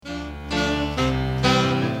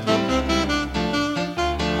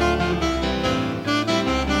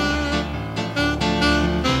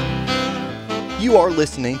You are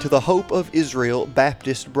listening to the Hope of Israel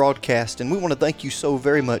Baptist broadcast, and we want to thank you so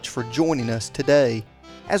very much for joining us today.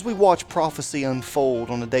 As we watch prophecy unfold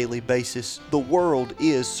on a daily basis, the world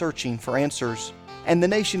is searching for answers, and the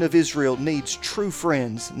nation of Israel needs true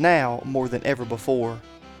friends now more than ever before.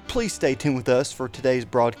 Please stay tuned with us for today's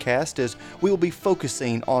broadcast as we will be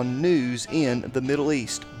focusing on news in the Middle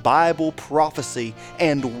East, Bible prophecy,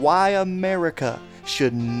 and why America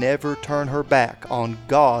should never turn her back on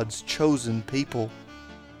God's chosen people.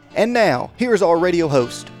 And now, here's our radio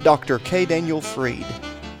host, Dr. K. Daniel Freed.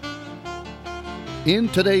 In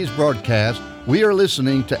today's broadcast, we are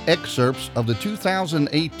listening to excerpts of the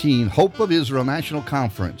 2018 Hope of Israel National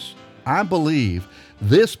Conference. I believe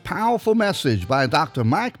this powerful message by Dr.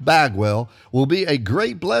 Mike Bagwell will be a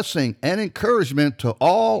great blessing and encouragement to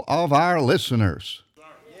all of our listeners.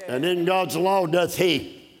 And in God's law doth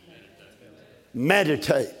he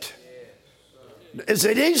meditate. Is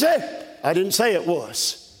it easy? I didn't say it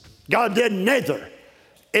was. God didn't either.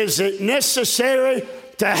 Is it necessary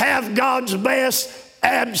to have God's best?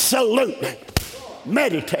 Absolutely.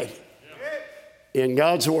 Meditating in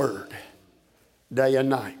God's Word day and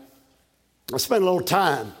night. I spent a little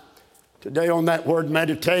time today on that word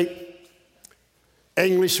meditate.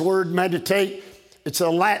 English word meditate. It's a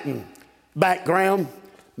Latin background.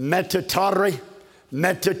 Meditare.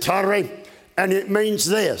 And it means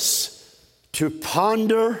this: to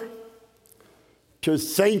ponder, to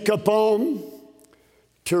think upon,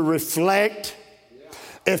 to reflect.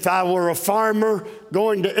 If I were a farmer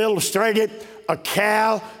going to illustrate it, a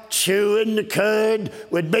cow chewing the cud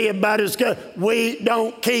would be about as good. We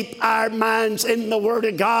don't keep our minds in the Word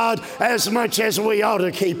of God as much as we ought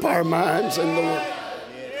to keep our minds in the Word.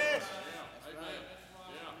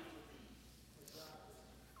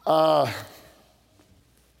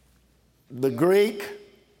 The Greek,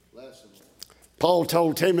 Paul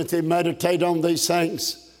told Timothy, meditate on these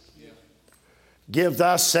things. Give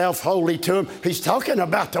thyself wholly to him. He's talking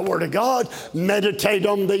about the Word of God. Meditate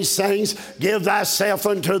on these things. Give thyself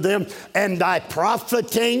unto them. And thy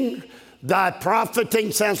profiting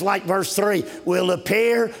sounds like verse 3, will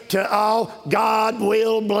appear to all. God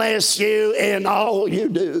will bless you in all you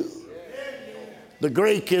do. The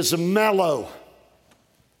Greek is mellow.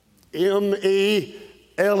 M-E-L-O.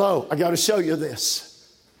 I got to show you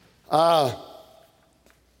this. I'll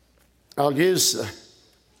use the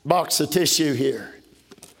box of tissue here.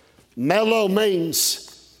 Mellow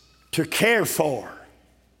means to care for,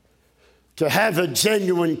 to have a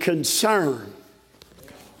genuine concern.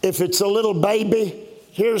 If it's a little baby,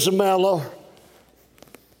 here's a mellow.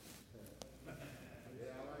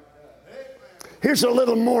 Here's a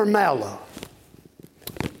little more mellow.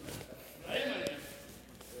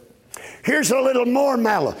 Here's a little more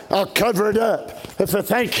mallow. I'll cover it up. If I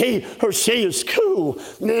think he or she is cool,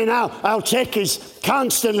 then I'll check his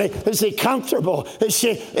constantly. Is he comfortable? Is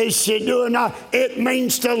she doing all? It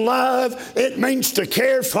means to love. It means to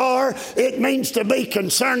care for. It means to be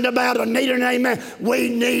concerned about a need and amen. We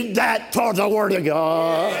need that for the Word of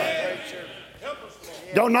God.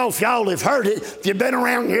 Don't know if y'all have heard it. If you've been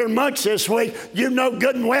around here much this week, you know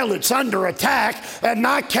good and well it's under attack, and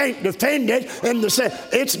I can't defend it in the sense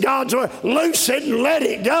it's God's Word. Loose it and let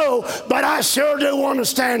it go, but I sure do want to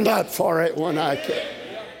stand up for it when I can.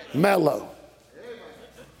 Mellow.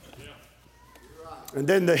 And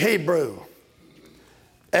then the Hebrew,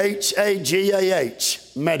 H-A-G-A-H,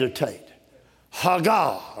 meditate.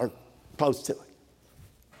 Hagah, or close to it.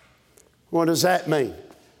 What does that mean?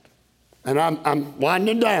 And I'm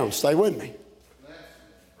winding down. Stay with me.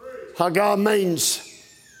 Hagah means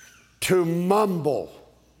to mumble.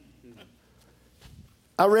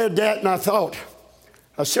 I read that and I thought,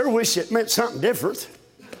 I sure wish it meant something different.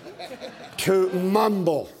 To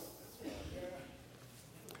mumble.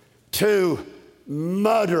 To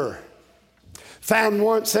mutter. Found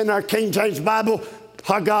once in our King James Bible,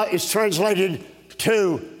 Hagah is translated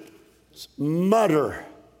to mutter,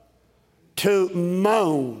 to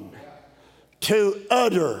moan, to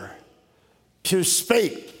utter, to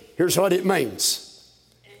speak. Here's what it means: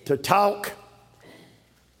 to talk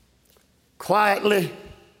quietly,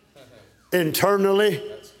 internally.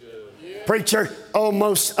 Preacher,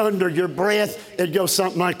 almost under your breath, it goes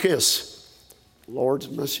something like this: Lord's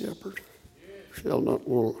my shepherd, shall not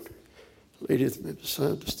want. Leadeth me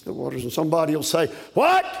beside the still waters. And somebody will say,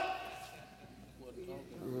 what?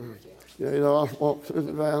 I walk through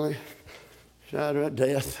the valley, shadow of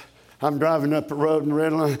death. I'm driving up the road and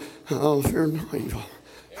red line. Oh, fear no evil.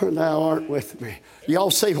 for thou art with me. Y'all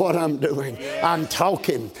see what I'm doing? I'm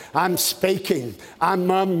talking, I'm speaking, I'm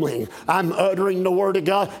mumbling, I'm uttering the Word of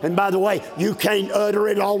God. And by the way, you can't utter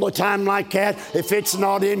it all the time like that if it's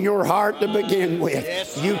not in your heart to begin with.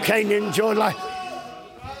 You can't enjoy life.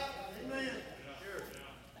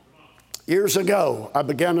 Years ago, I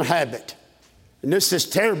began a habit. And this is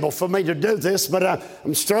terrible for me to do this, but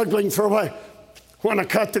I'm struggling for a way. When I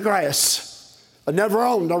cut the grass, I never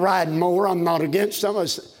owned a riding mower. I'm not against them. I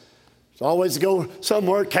always go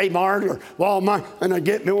somewhere, Kmart or Walmart, and I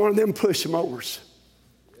get me one of them push mowers.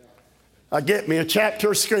 I get me a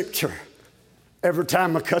chapter of Scripture every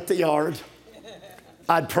time I cut the yard.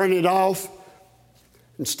 I'd print it off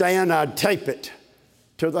and stand, I'd tape it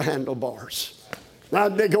to the handlebars.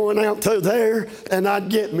 I'd be going out through there, and I'd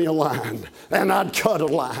get me a line, and I'd cut a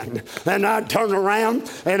line, and I'd turn around,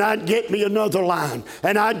 and I'd get me another line,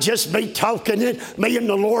 and I'd just be talking it. Me and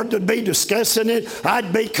the Lord would be discussing it.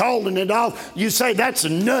 I'd be calling it off. You say, that's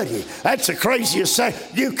nutty. That's the craziest thing.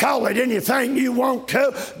 You call it anything you want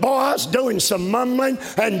to. Boy, I was doing some mumbling,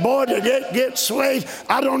 and boy, did it get sweet.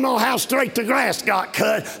 I don't know how straight the grass got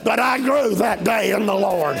cut, but I grew that day in the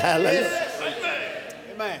Lord. Hallelujah.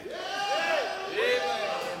 Amen.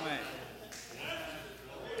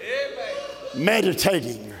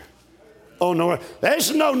 Meditating on the Word.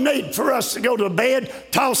 There's no need for us to go to bed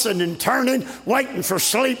tossing and turning, waiting for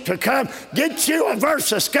sleep to come. Get you a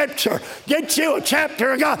verse of Scripture. Get you a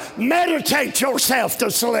chapter of God. Meditate yourself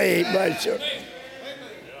to sleep.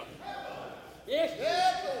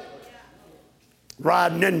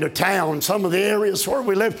 Riding into town, some of the areas where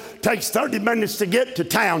we live takes 30 minutes to get to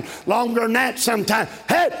town. Longer than that sometimes.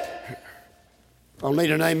 Hey! I'll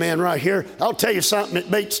need an amen right here. I'll tell you something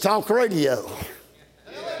that beats talk radio.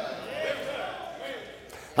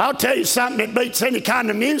 I'll tell you something that beats any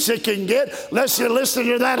kind of music you can get unless you listen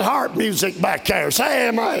to that harp music back there. Say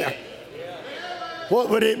amen.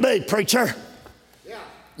 What would it be, preacher?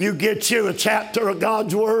 You get you a chapter of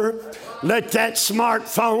God's Word. Let that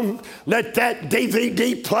smartphone, let that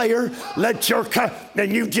DVD player,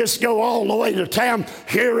 and you just go all the way to town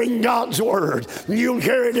hearing God's Word. And you'll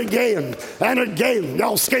hear it again and again.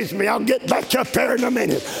 Y'all excuse me, I'll get back up there in a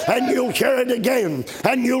minute. And you'll hear it again,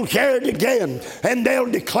 and you'll hear it again. And they'll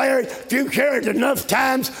declare it. If you hear it enough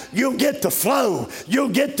times, you'll get the flow. You'll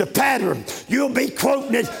get the pattern. You'll be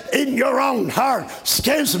quoting it in your own heart.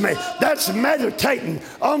 Excuse me, that's meditating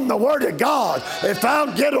on the Word of God. If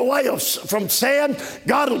I'll get away from sin,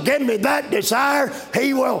 God will give me that desire.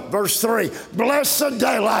 He will. Verse 3, bless the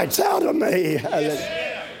daylights out of me.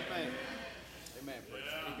 Hallelujah.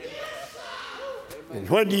 And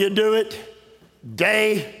when do you do it?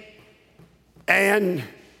 Day and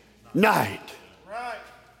night.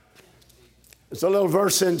 There's a little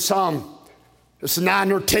verse in Psalm, it's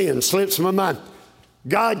 9 or 10, slips my mind.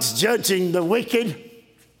 God's judging the wicked,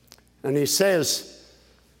 and he says,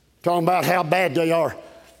 talking about how bad they are,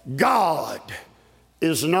 God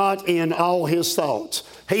is not in all his thoughts.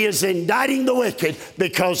 He is indicting the wicked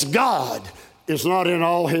because God is not in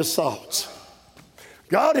all his thoughts.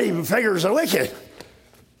 God even figures the wicked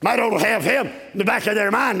might ought to have him in the back of their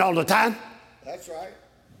mind all the time. That's right.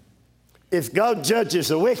 If God judges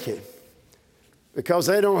the wicked because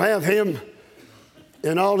they don't have him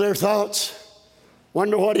in all their thoughts,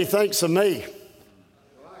 wonder what he thinks of me.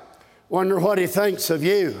 Wonder what he thinks of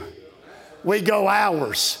you. We go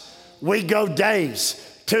hours. We go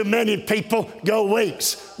days. Too many people go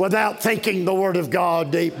weeks without thinking the Word of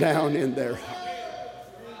God deep down in their heart.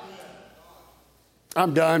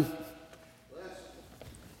 I'm done.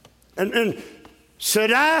 And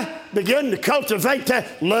should I begin to cultivate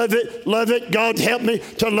that? Love it. God help me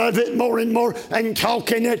to love it more and more, and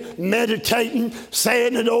talking it, meditating,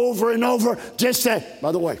 saying it over and over. Just that.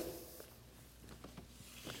 By the way,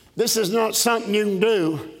 this is not something you can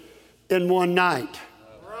do in one night.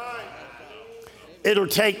 It'll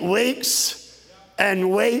take weeks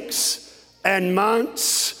and weeks and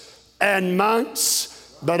months and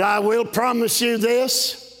months, but I will promise you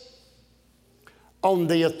this, on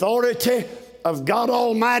the authority of God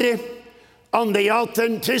Almighty, on the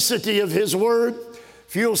authenticity of his Word,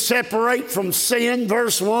 if you'll separate from sin,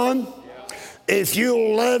 verse 1, if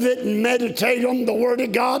you'll love it and meditate on the Word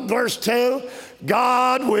of God, verse 2,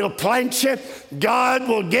 God will plant you. God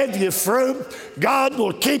will give you fruit. God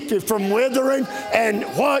will keep you from withering. And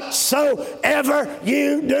whatsoever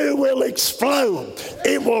you do will explode.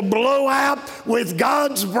 It will blow out with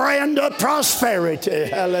God's brand of prosperity.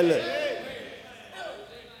 Hallelujah.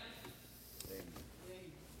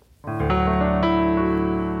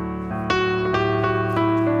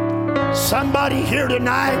 Somebody here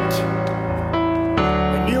tonight,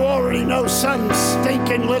 and you already know some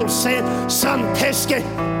stinking little sin, some pesky,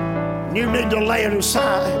 you need to lay it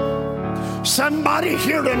aside. Somebody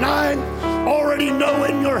here tonight already know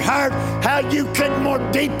in your heart how you could more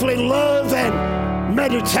deeply love and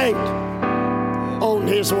meditate on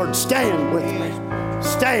His Word. Stand with me.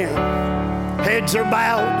 Stand. Heads are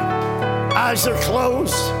bowed. Eyes are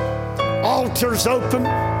closed. Altars open.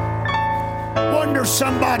 Wonder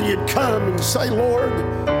somebody would come and say, Lord,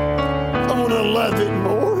 I want to love it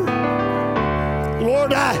more.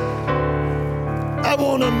 Lord, I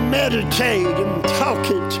want to meditate and talk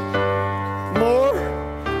it more.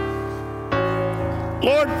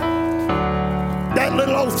 Lord, that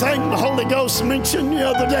little old thing the Holy Ghost mentioned the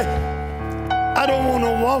other day, I don't want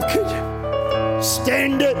to walk it,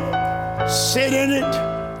 stand it, sit in it.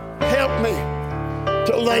 Help me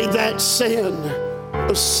to lay that sin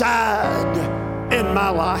aside in my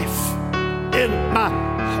life, in my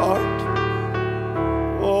heart.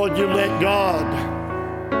 Oh, you let God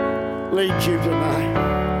lead you tonight.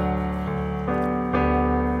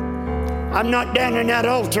 I'm not down in that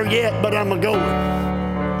altar yet, but I'm a-going.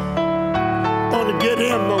 I want to get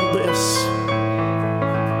in on this.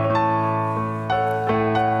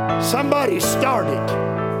 Somebody start it.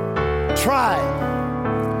 Try it.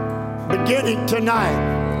 Begin it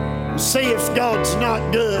tonight. See if God's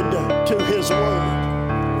not good to His Word.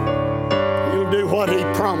 He'll do what He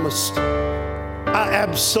promised. I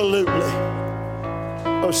absolutely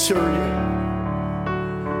assure you.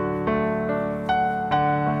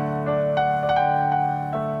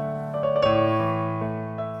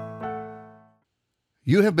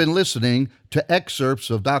 You have been listening to excerpts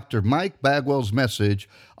of Dr. Mike Bagwell's message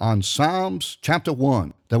on Psalms chapter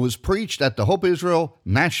 1 that was preached at the Hope Israel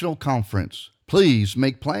National Conference. Please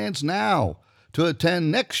make plans now to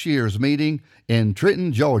attend next year's meeting in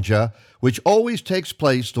Trenton, Georgia, which always takes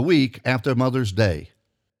place the week after Mother's Day.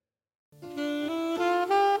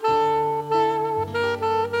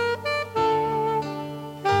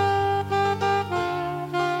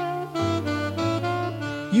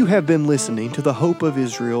 You have been listening to the Hope of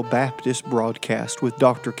Israel Baptist broadcast with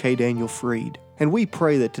Dr. K. Daniel Fried, and we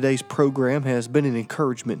pray that today's program has been an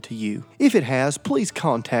encouragement to you. If it has, please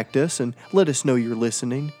contact us and let us know you're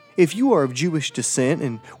listening. If you are of Jewish descent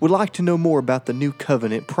and would like to know more about the new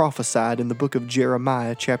covenant prophesied in the book of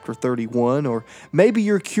Jeremiah chapter 31, or maybe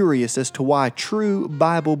you're curious as to why true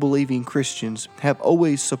Bible-believing Christians have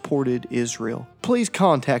always supported Israel, please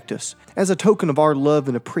contact us. As a token of our love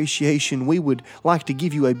and appreciation, we would like to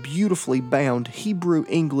give you a beautifully bound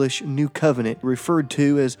Hebrew-English New Covenant referred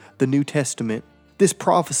to as the New Testament. This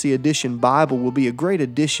Prophecy Edition Bible will be a great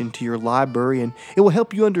addition to your library, and it will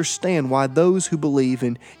help you understand why those who believe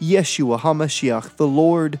in Yeshua HaMashiach, the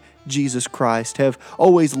Lord Jesus Christ, have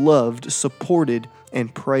always loved, supported,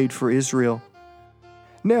 and prayed for Israel.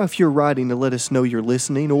 Now, if you're writing to let us know you're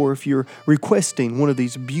listening, or if you're requesting one of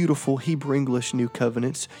these beautiful Hebrew-English New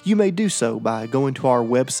Covenants, you may do so by going to our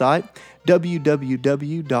website,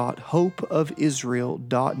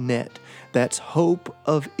 www.hopeofisrael.net. That's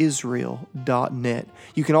hopeofisrael.net.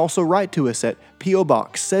 You can also write to us at P.O.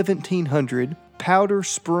 Box 1700, Powder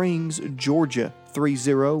Springs, Georgia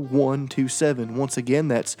 30127. Once again,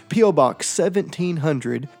 that's P.O. Box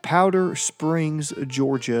 1700, Powder Springs,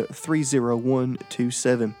 Georgia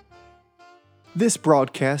 30127. This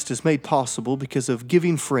broadcast is made possible because of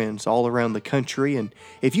giving friends all around the country, and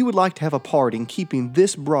if you would like to have a part in keeping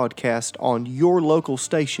this broadcast on your local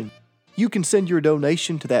station, you can send your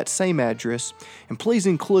donation to that same address, and please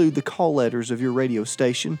include the call letters of your radio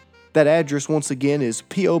station. That address, once again, is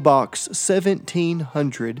P.O. Box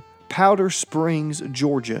 1700, Powder Springs,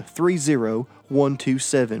 Georgia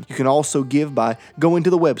 30127. You can also give by going to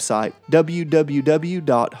the website,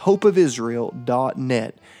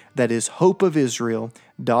 www.hopeofisrael.net. That is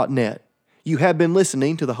hopeofisrael.net. You have been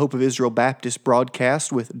listening to the Hope of Israel Baptist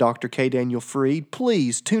broadcast with Dr. K. Daniel Fried.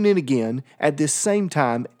 Please tune in again at this same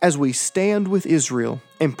time as we stand with Israel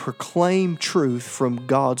and proclaim truth from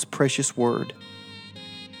God's precious Word.